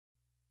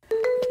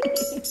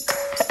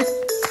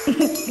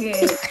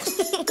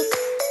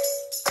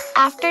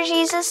After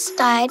Jesus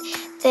died,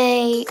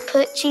 they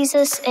put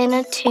Jesus in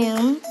a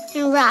tomb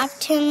and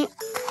wrapped him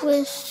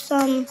with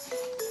some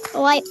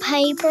white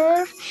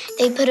paper.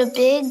 They put a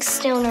big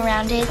stone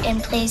around it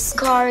and placed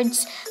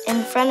guards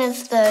in front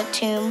of the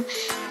tomb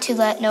to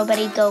let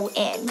nobody go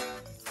in.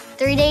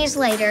 3 days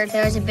later,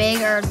 there was a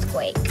big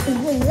earthquake.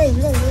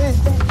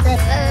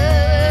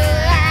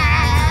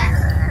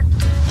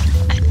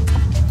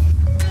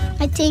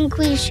 I think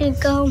we should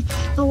go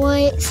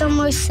away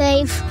somewhere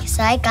safe.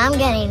 Psych, I'm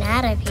getting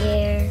out of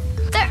here.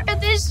 The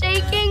earth is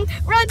shaking.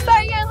 Run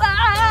for your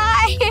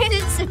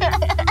lives!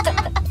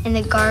 And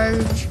the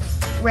guards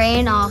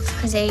ran off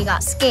because they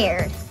got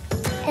scared.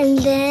 And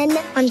then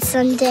on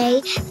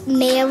Sunday,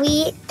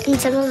 Mary and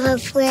some of her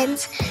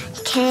friends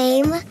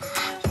came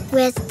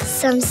with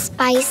some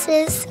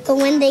spices. But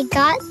when they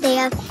got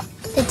there,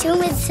 the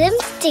tomb is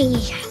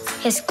empty.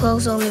 His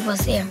clothes only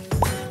was there.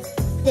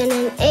 Then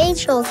an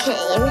angel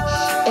came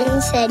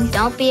and said,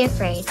 "Don't be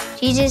afraid.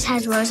 Jesus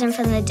has risen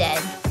from the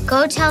dead.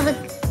 Go tell the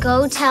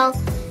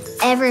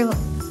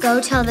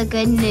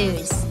good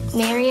news."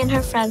 Mary and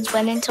her friends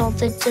went and told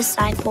the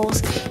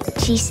disciples.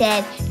 She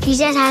said,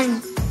 "Jesus has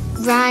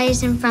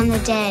risen from the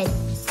dead."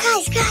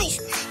 Guys,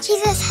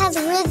 Jesus has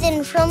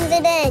risen from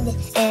the dead.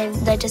 And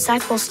the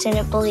disciples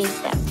didn't believe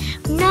them.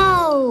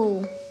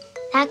 No,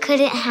 that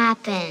couldn't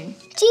happen.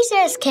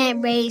 Jesus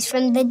can't raise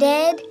from the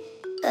dead.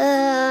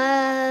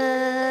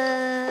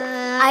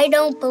 I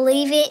don't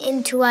believe it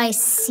until I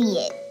see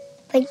it.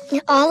 But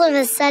all of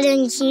a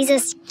sudden,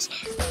 Jesus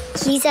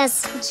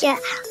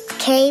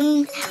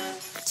came,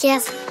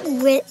 just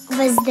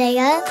was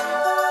there.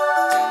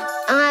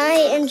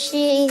 I am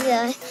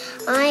Jesus.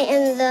 I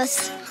am the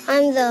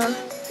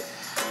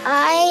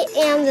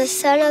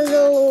Son of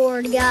the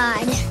Lord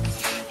God.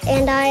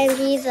 And I am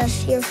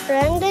Jesus, your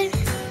friend.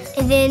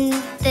 And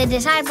then the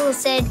disciples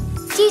said,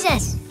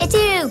 "Jesus, it's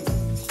you!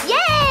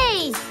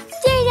 Yay!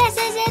 Jesus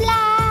is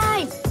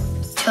alive!"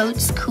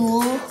 Totes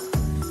cool.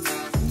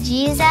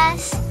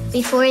 Jesus,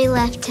 before he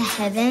left to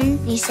heaven,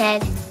 he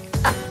said,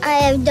 I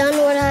have done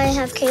what I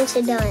have came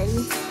to do.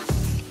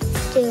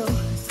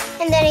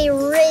 And then he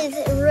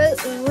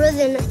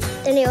risen,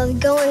 then he was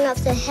going up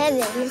to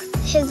heaven.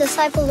 His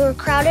disciples were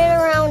crowded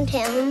around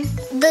him.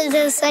 The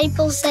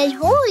disciples said,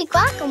 "Holy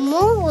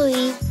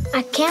guacamole!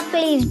 I can't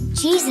believe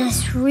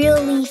Jesus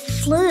really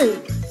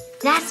flew.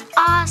 That's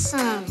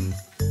awesome."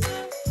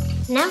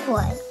 Now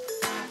what?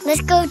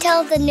 Let's go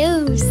tell the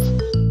news.